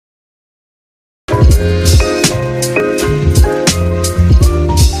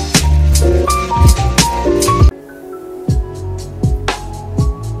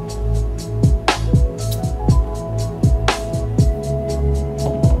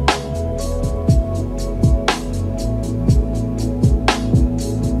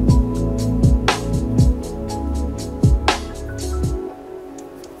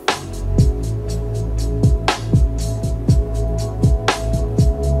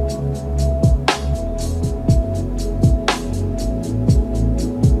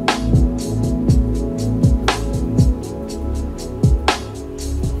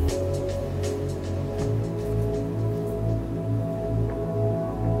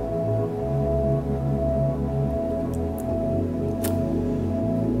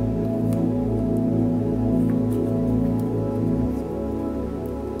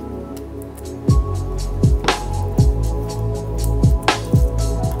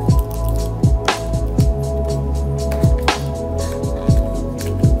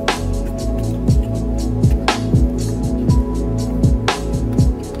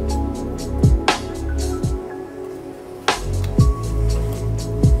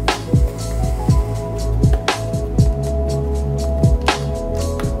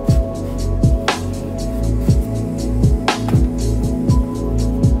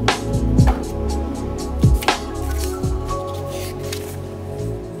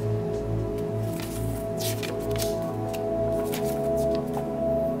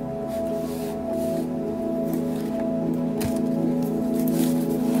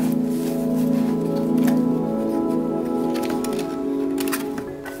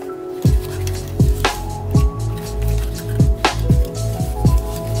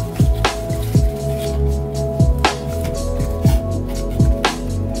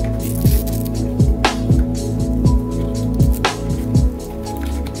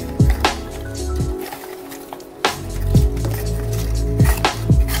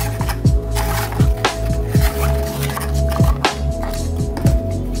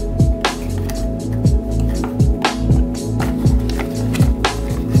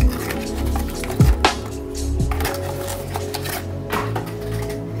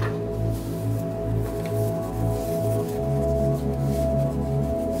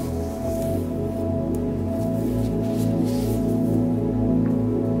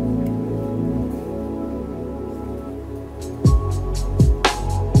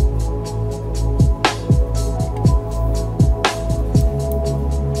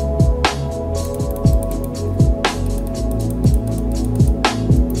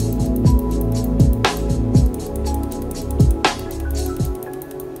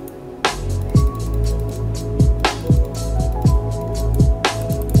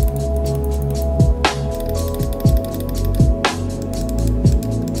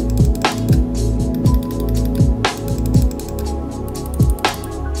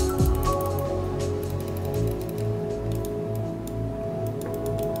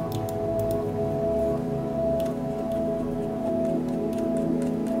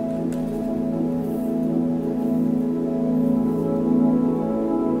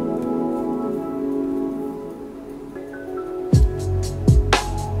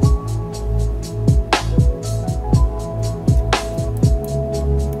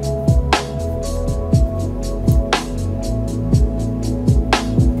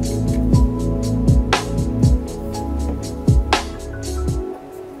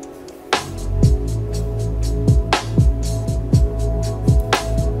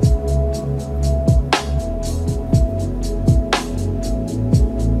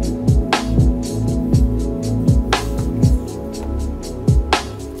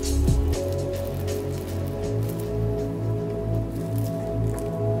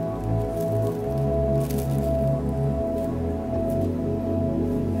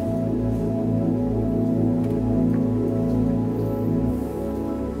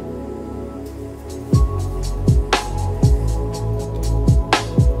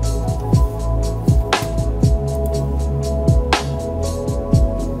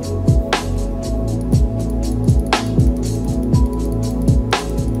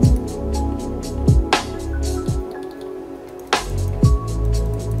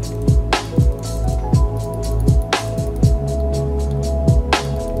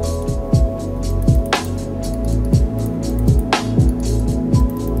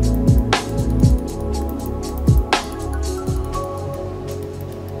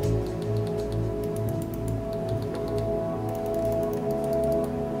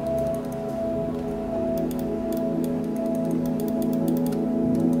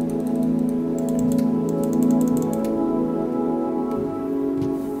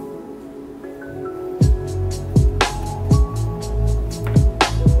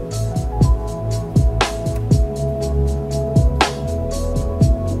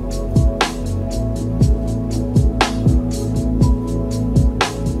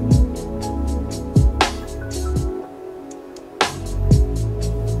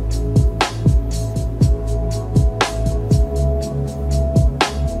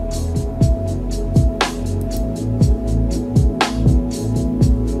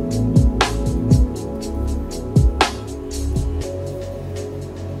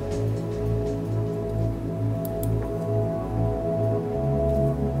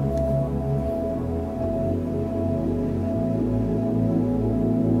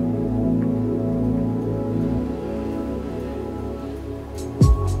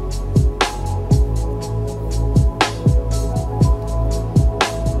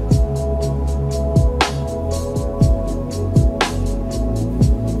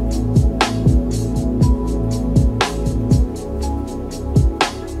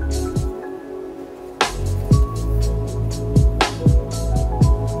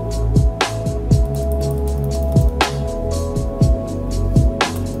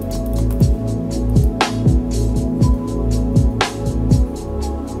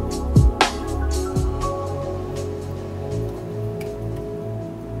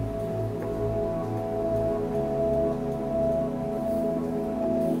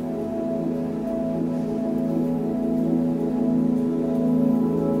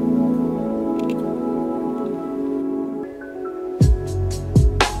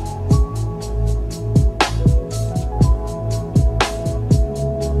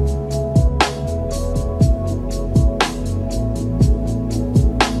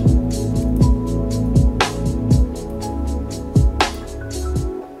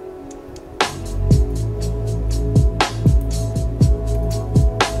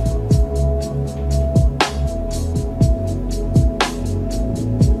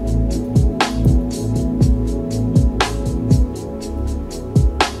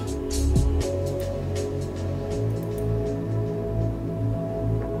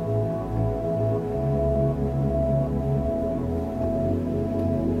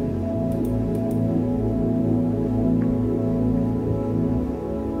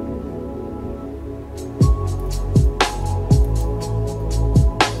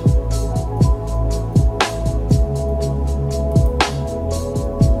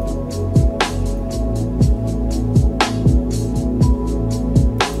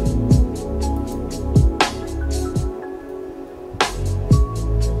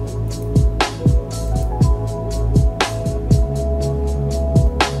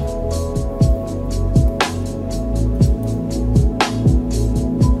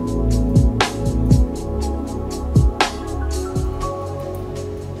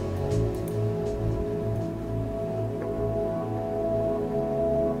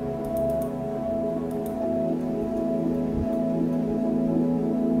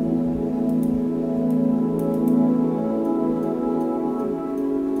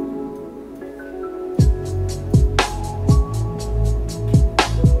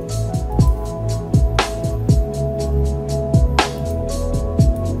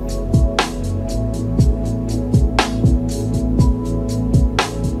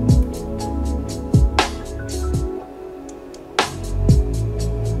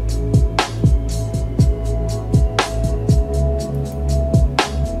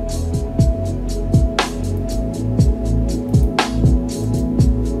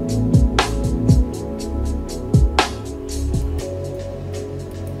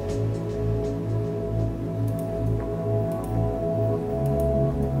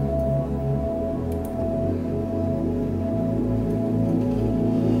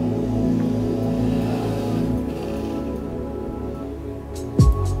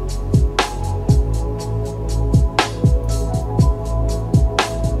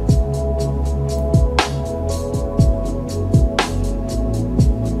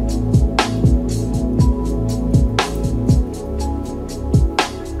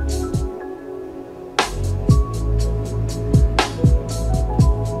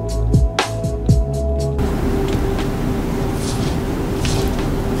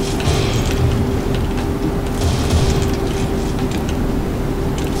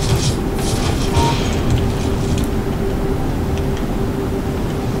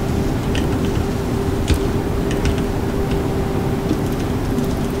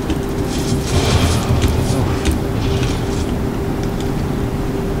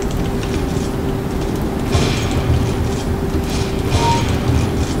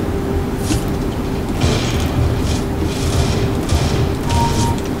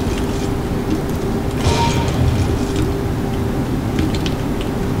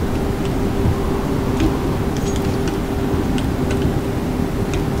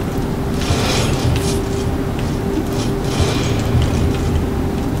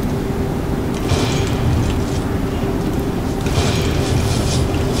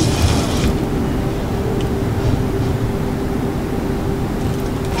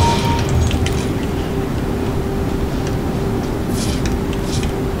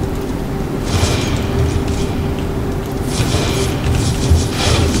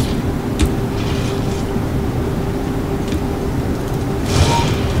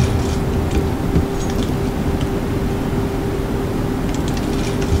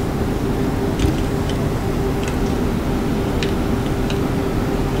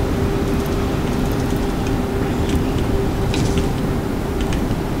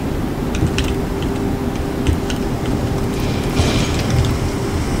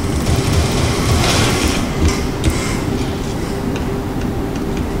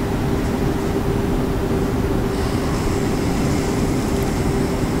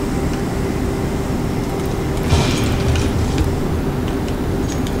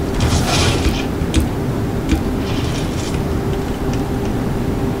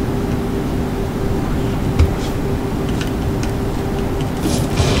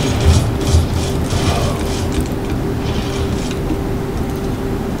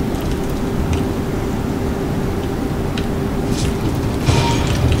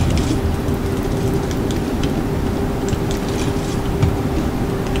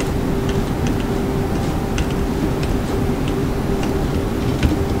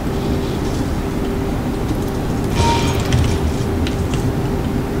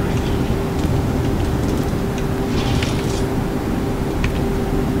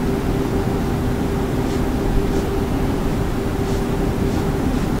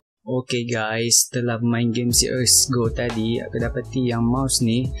Okay guys, setelah main game CSGO tadi, aku dapati yang mouse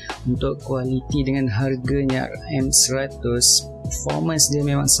ni untuk kualiti dengan harganya RM100, performance dia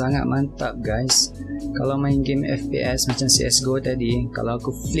memang sangat mantap guys. Kalau main game FPS macam CSGO tadi, kalau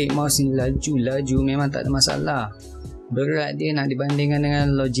aku flip mouse ni laju memang tak ada masalah. Berat dia nak dibandingkan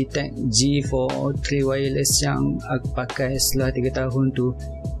dengan Logitech G403 wireless yang aku pakai setelah 3 tahun tu,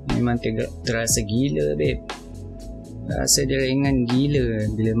 memang terasa gila babe. Rasa dia ringan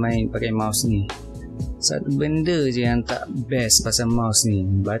gila bila main pakai mouse ni. Satu benda je yang tak best pasal mouse ni,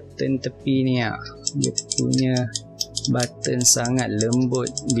 button tepi ni lah. Dia punya button sangat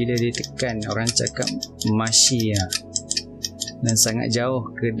lembut bila dia tekan, orang cakap mushy lah. Dan sangat jauh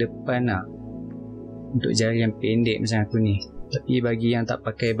ke depan lah untuk jari yang pendek macam aku ni. Tapi bagi yang tak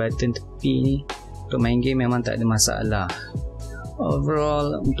pakai button tepi ni, untuk main game memang tak ada masalah.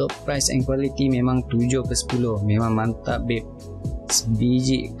 Overall untuk price and quality memang 7/10, memang mantap babe.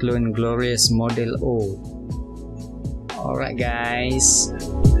 Sebiji clone glorious model O. Alright guys.